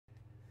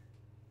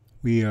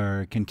We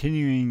are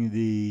continuing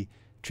the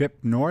trip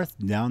north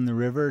down the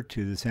river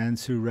to the Sans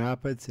Sault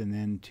Rapids and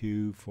then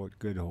to Fort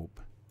Good Hope.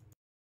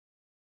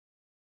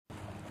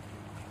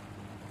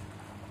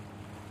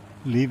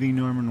 Leaving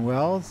Norman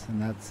Wells, and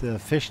that's a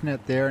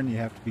fishnet there, and you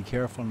have to be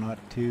careful not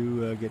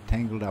to get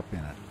tangled up in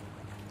it.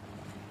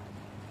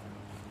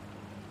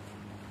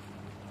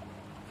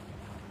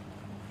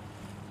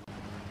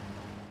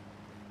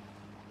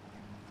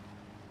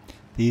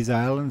 These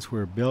islands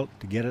were built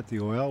to get at the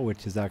oil,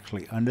 which is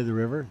actually under the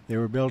river. They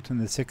were built in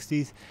the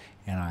 60s,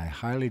 and I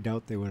highly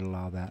doubt they would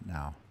allow that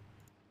now.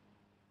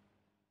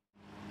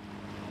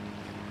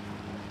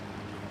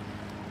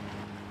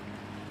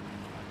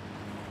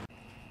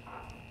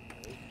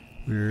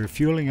 We're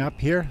fueling up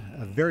here,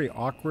 a very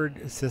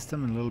awkward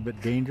system and a little bit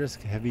dangerous,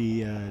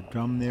 heavy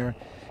drum there.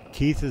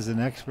 Keith is an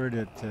expert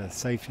at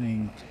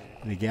siphoning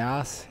the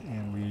gas,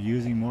 and we're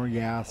using more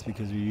gas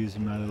because we're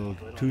using my little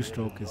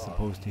 2-stroke as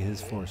opposed to his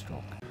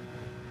 4-stroke.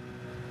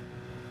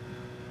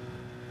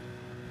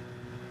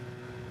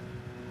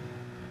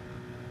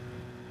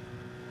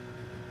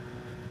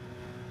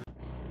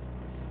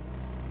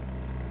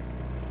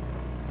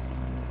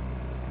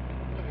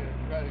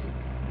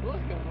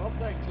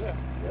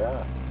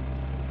 Yeah.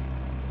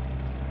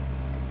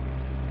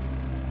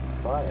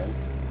 Trying.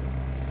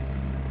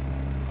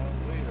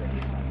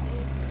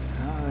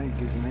 I think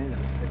he's made it.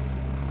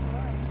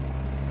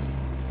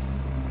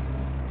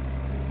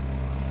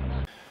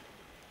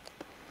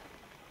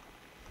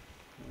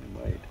 I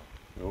might.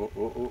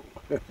 Oh.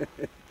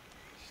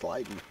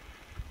 Sliding.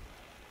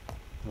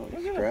 Oh,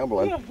 he's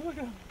scrambling. Look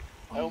at him.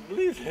 I don't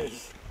believe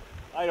this.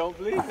 I don't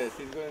believe this.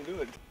 He's going to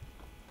do it.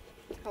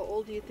 How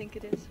old do you think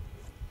it is?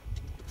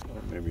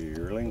 Oh, maybe a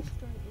yearling.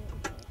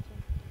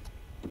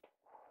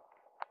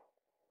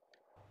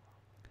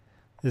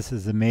 This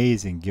is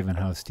amazing given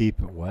how steep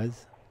it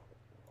was.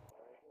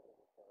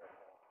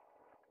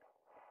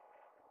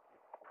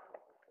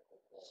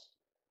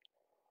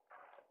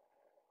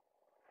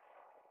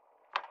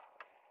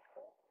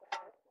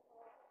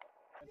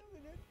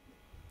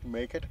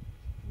 Make it?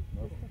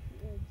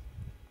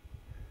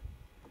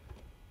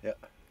 Yeah.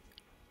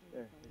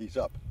 There. He's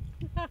up.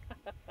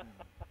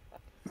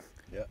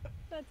 Yeah.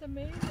 That's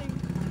amazing.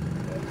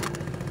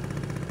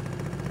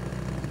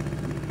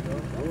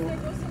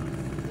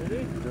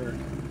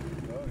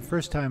 The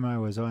first time I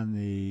was on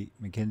the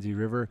Mackenzie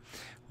River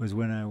was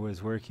when I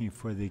was working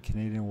for the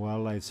Canadian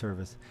Wildlife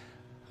Service.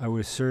 I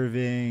was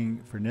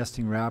surveying for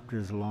nesting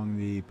raptors along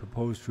the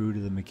proposed route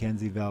of the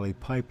Mackenzie Valley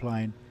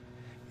Pipeline,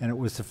 and it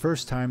was the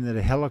first time that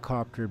a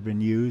helicopter had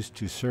been used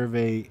to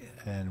survey,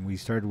 and we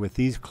started with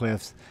these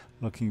cliffs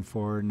looking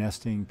for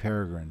nesting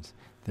peregrines.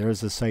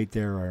 There's a site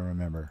there, I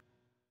remember.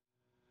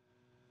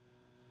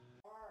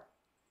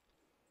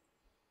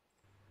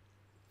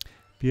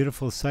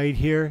 Beautiful site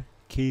here.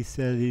 Keith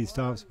said he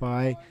stops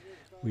by.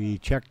 We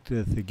checked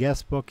the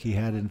guest book. He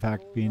had in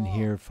fact been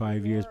here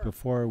 5 years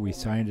before. We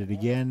signed it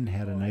again,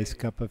 had a nice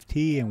cup of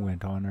tea, and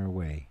went on our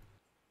way.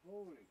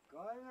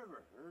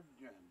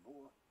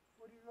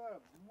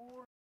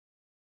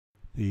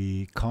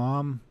 The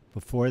calm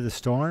before the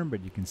storm,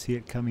 but you can see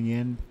it coming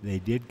in. They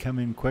did come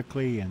in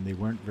quickly, and they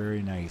weren't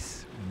very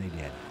nice when they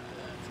did.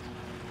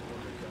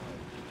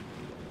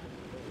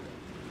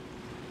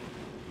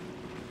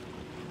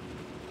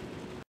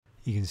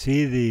 You can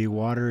see the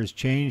water has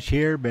changed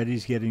here.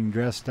 Betty's getting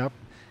dressed up,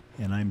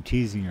 and I'm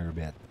teasing her a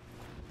bit.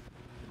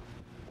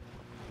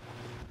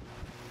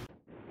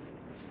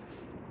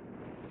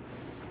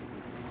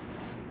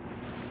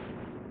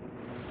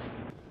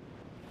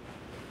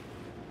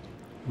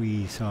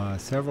 We saw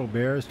several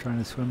bears trying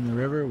to swim the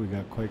river. We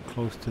got quite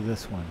close to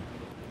this one.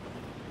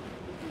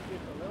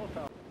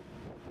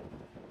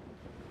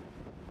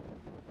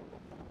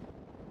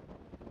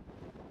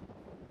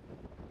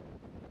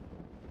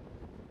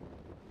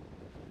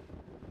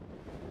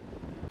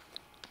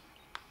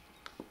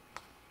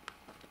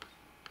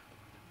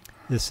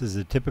 This is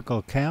a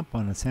typical camp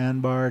on a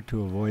sandbar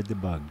to avoid the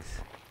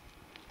bugs.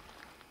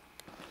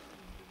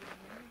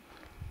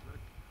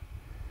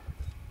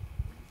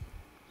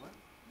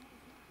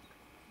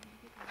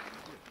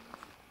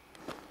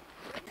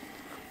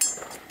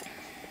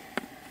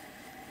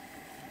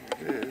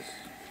 It is.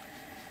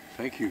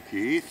 Thank you,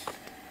 Keith.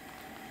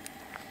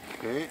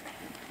 Okay.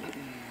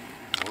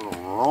 A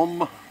little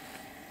rum.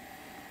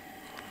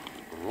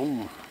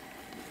 Rum.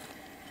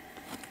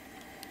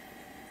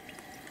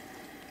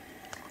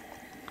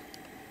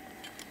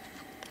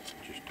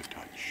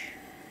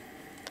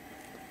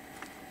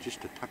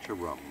 Just a touch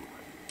of rum.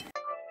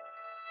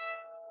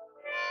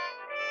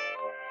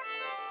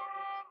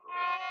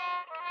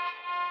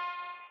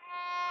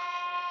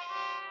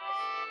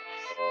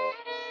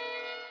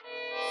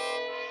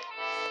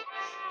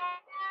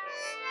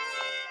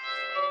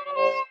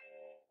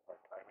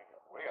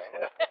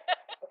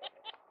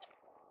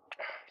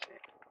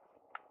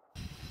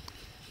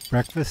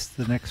 Breakfast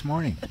the next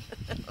morning.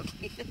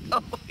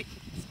 Oh,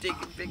 he's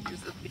taking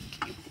pictures of me.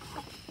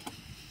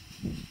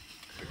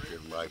 Picture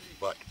of my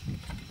butt.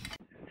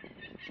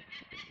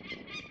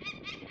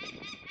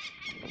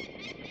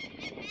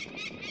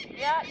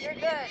 Yeah, you're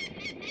good.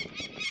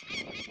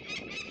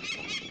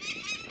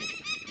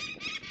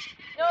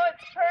 No,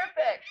 it's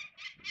perfect.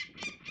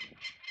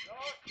 No,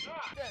 it's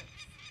not.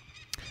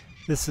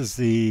 This is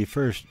the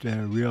first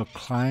real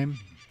climb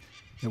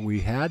that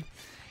we had,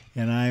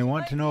 and I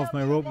want to know if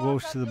my rope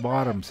goes to the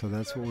bottom, so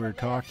that's what we were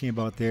talking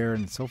about there,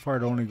 and so far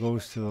it only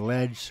goes to the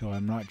ledge, so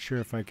I'm not sure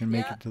if I can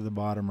make it to the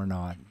bottom or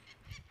not.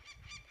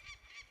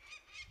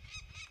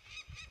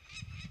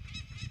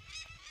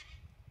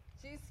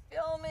 She's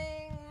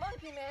filming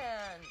Monkey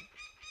Man.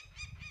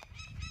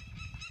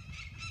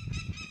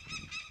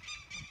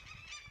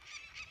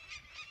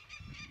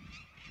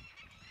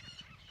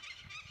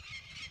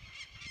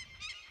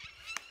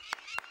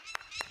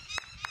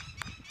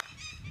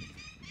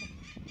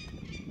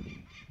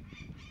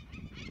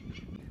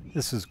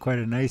 This is quite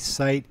a nice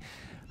site.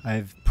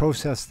 I've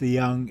processed the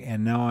young,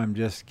 and now I'm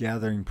just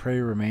gathering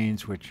prey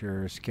remains which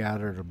are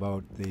scattered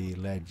about the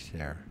ledge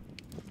there.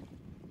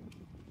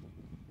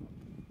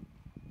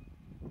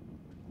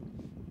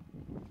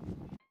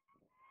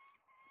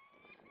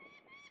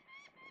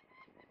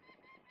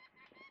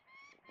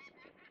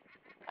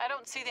 I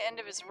don't see the end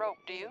of his rope,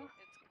 do you?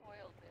 It's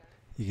coiled there.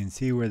 You can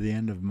see where the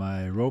end of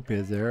my rope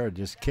is there. I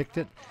just kicked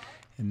it,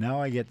 and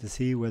now I get to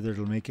see whether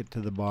it'll make it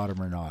to the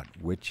bottom or not,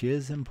 which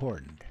is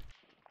important.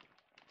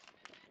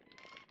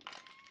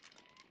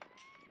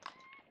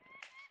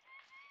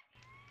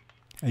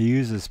 I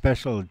use a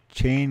special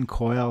chain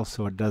coil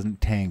so it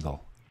doesn't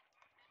tangle.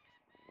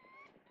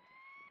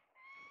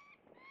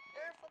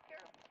 Careful,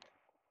 careful.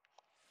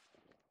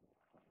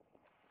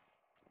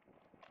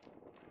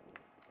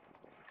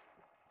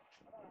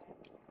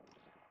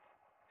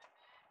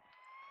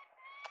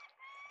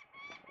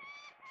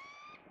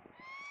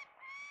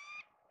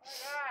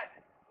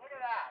 Look at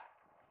that.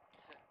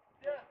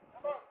 Yeah,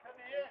 come on, come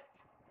here.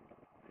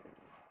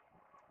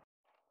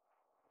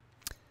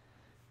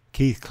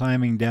 Keith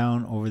climbing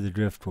down over the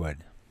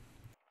driftwood.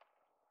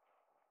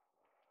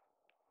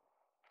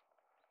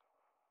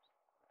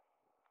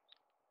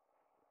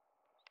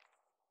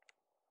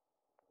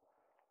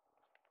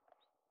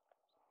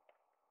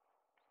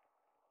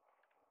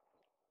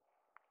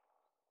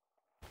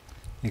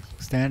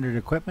 Standard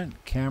equipment,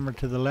 camera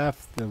to the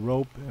left, the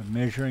rope,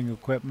 measuring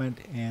equipment,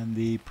 and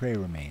the prey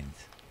remains.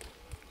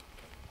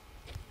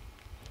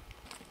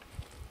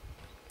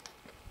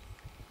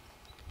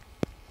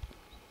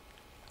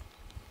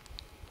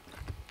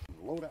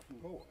 Load up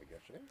and go, I guess,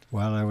 eh?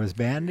 While I was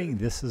banding,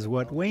 this is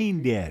what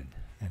Wayne did,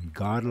 and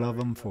God love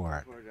him for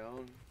it. Far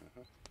down.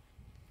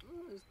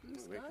 Oh, there's blue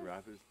Wait sky. for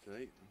rapids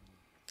tonight.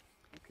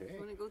 Okay. You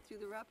want to go through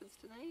the rapids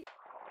tonight?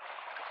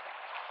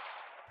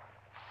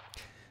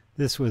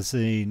 This was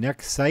the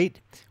next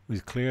site. It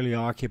was clearly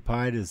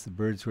occupied as the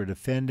birds were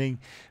defending,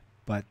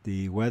 but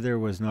the weather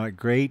was not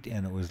great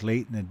and it was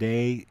late in the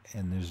day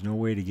and there's no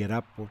way to get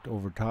up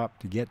over top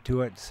to get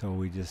to it, so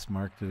we just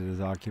marked it as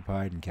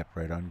occupied and kept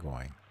right on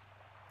going.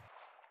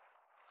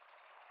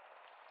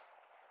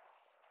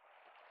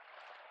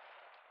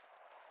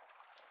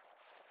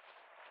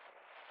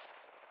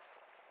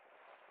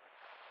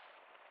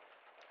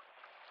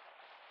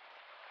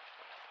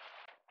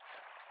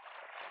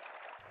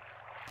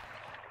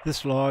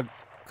 This log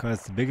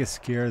caused the biggest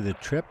scare of the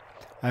trip.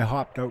 I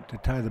hopped out to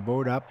tie the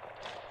boat up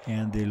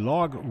and the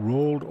log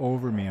rolled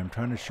over me. I'm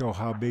trying to show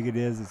how big it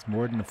is. It's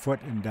more than a foot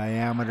in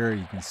diameter.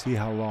 You can see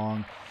how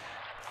long.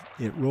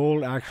 It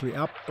rolled actually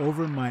up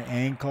over my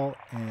ankle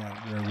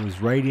and it was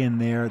right in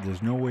there.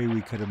 There's no way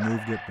we could have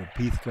moved it, but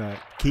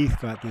Keith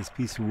got this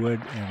piece of wood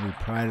and we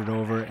pried it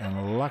over,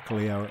 and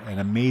luckily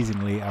and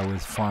amazingly I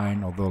was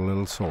fine, although a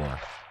little sore.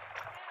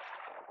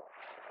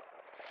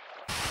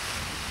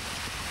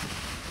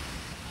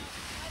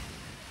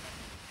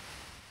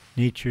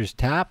 Nature's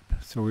tap,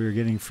 so we were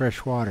getting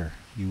fresh water.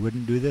 You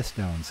wouldn't do this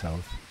down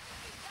south.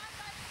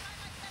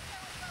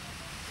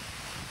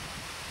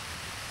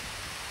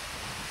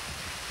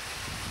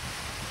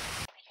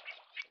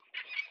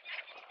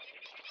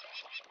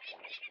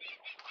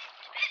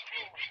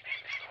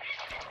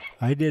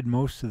 I did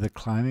most of the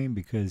climbing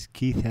because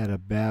Keith had a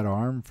bad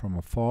arm from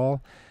a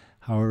fall.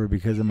 However,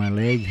 because of my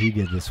leg, he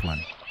did this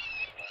one.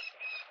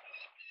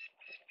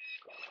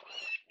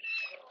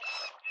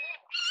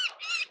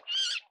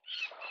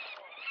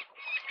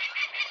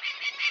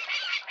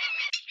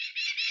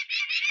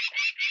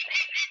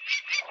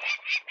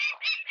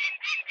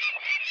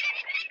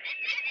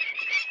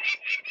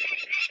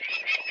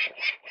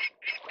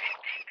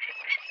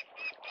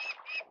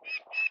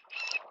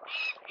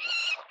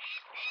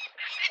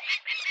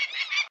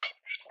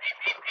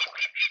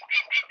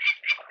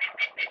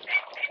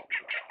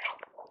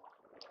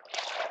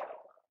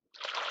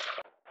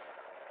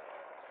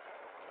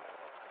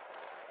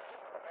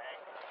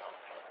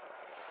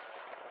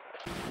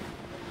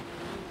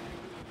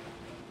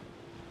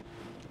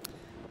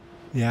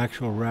 The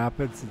actual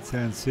rapids at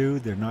Sans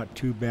Sault, they're not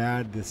too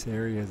bad. This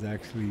area has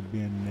actually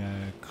been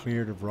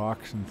cleared of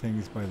rocks and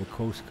things by the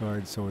Coast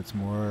Guard, so it's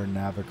more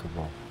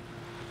navigable.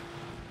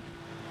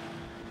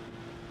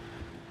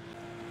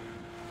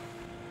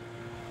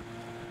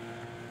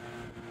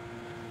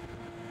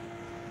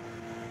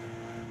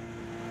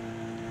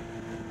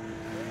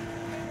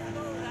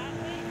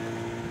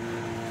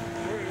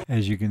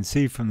 As you can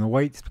see from the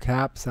white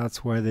caps,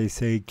 that's why they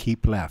say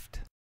keep left.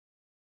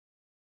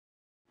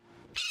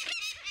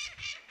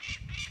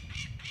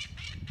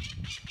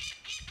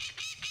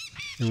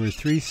 There were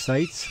 3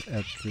 sites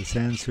at the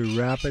Sans Sault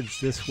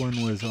Rapids. This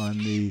one was on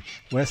the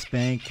west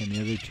bank and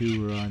the other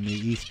 2 were on the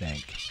east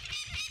bank.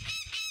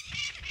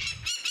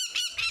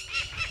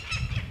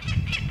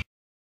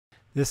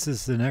 This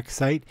is the next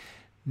site.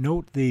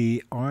 Note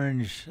the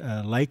orange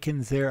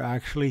lichens there.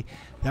 Actually,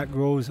 that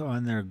grows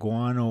on their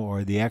guano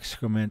or the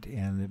excrement,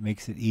 and it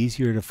makes it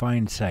easier to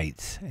find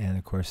sites. And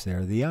of course,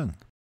 they're the young.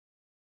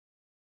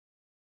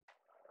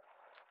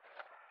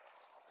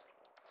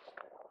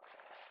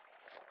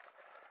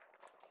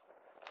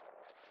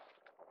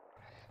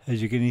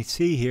 As you can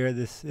see here,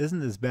 this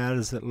isn't as bad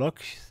as it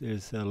looks.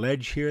 There's a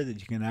ledge here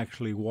that you can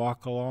actually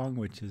walk along,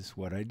 which is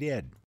what I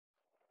did.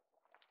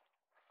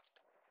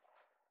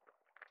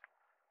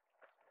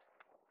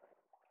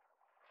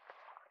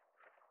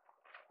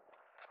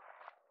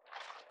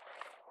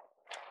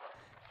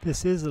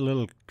 This is a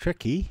little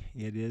tricky.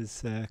 It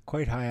is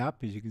quite high up,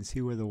 as you can see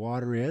where the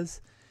water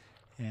is.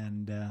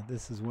 And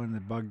this is one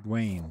that bugged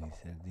Wayne. He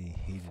said he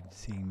hated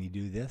seeing me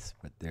do this,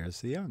 but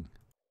there's the young.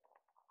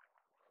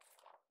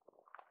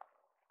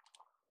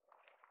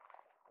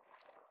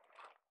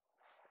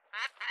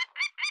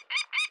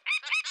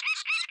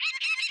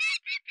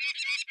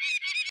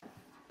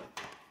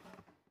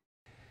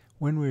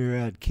 When we were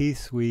at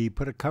Keith's, we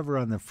put a cover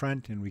on the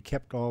front and we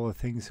kept all the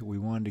things that we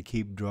wanted to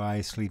keep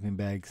dry, sleeping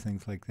bags,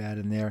 things like that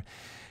in there.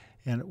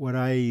 And what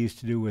I used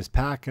to do was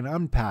pack and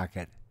unpack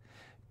it.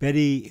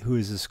 Betty, who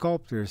is a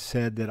sculptor,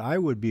 said that I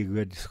would be a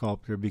good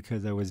sculptor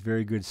because I was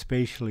very good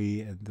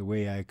spatially and the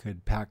way I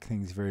could pack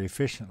things very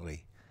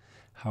efficiently.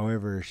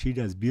 However, she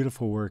does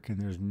beautiful work and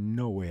there's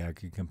no way I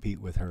could compete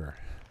with her.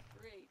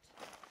 Great.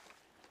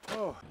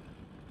 Oh.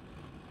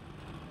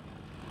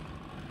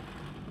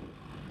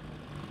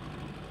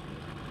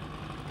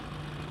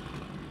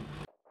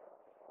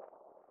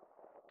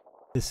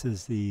 This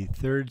is the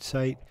 3rd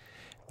site.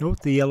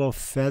 Note the yellow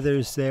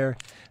feathers there.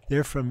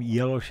 They're from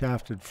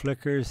yellow-shafted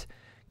flickers.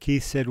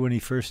 Keith said when he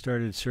first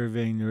started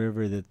surveying the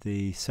river that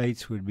the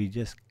sites would be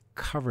just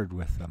covered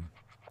with them.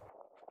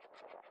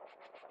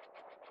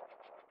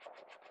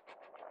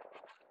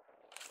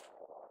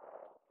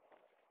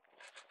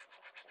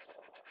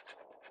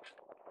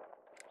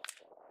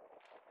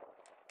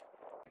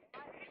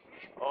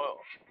 Oh,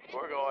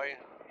 we're going.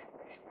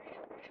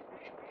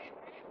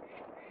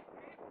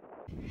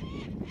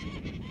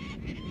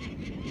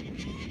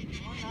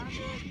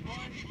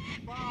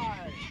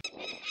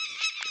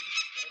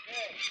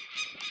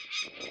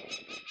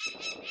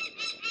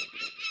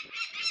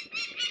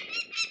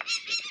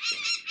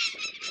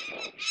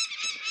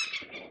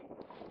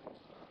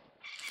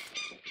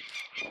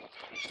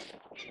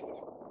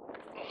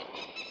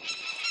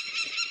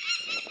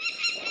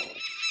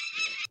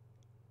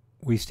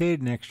 We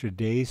stayed an extra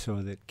day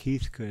so that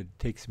Keith could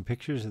take some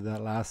pictures of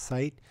that last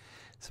site.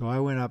 So I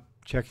went up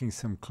checking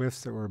some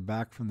cliffs that were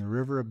back from the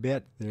river a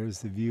bit. There's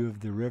the view of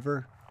the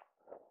river.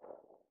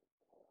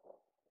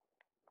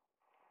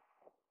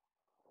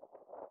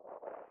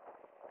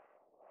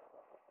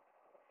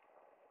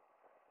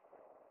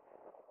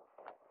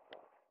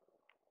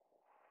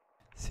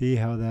 See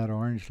how that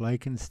orange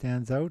lichen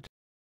stands out?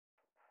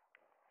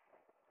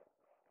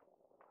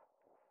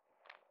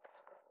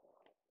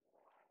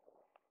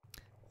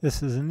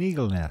 This is an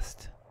eagle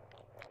nest.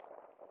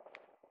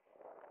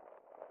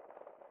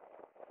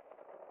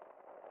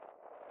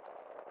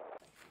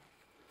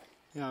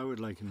 Yeah, I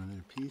would like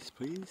another piece,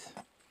 please.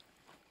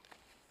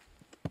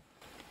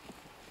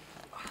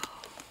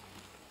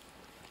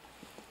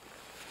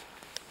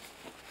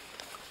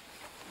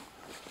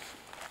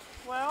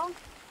 Well,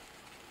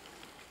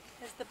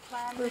 has the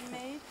plan been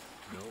made?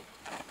 Nope.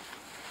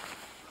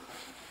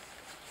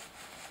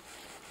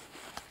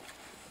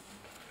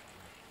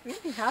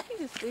 We'd be happy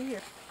to stay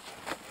here.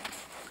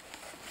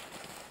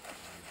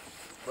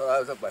 Well, I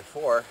was up by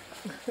 4.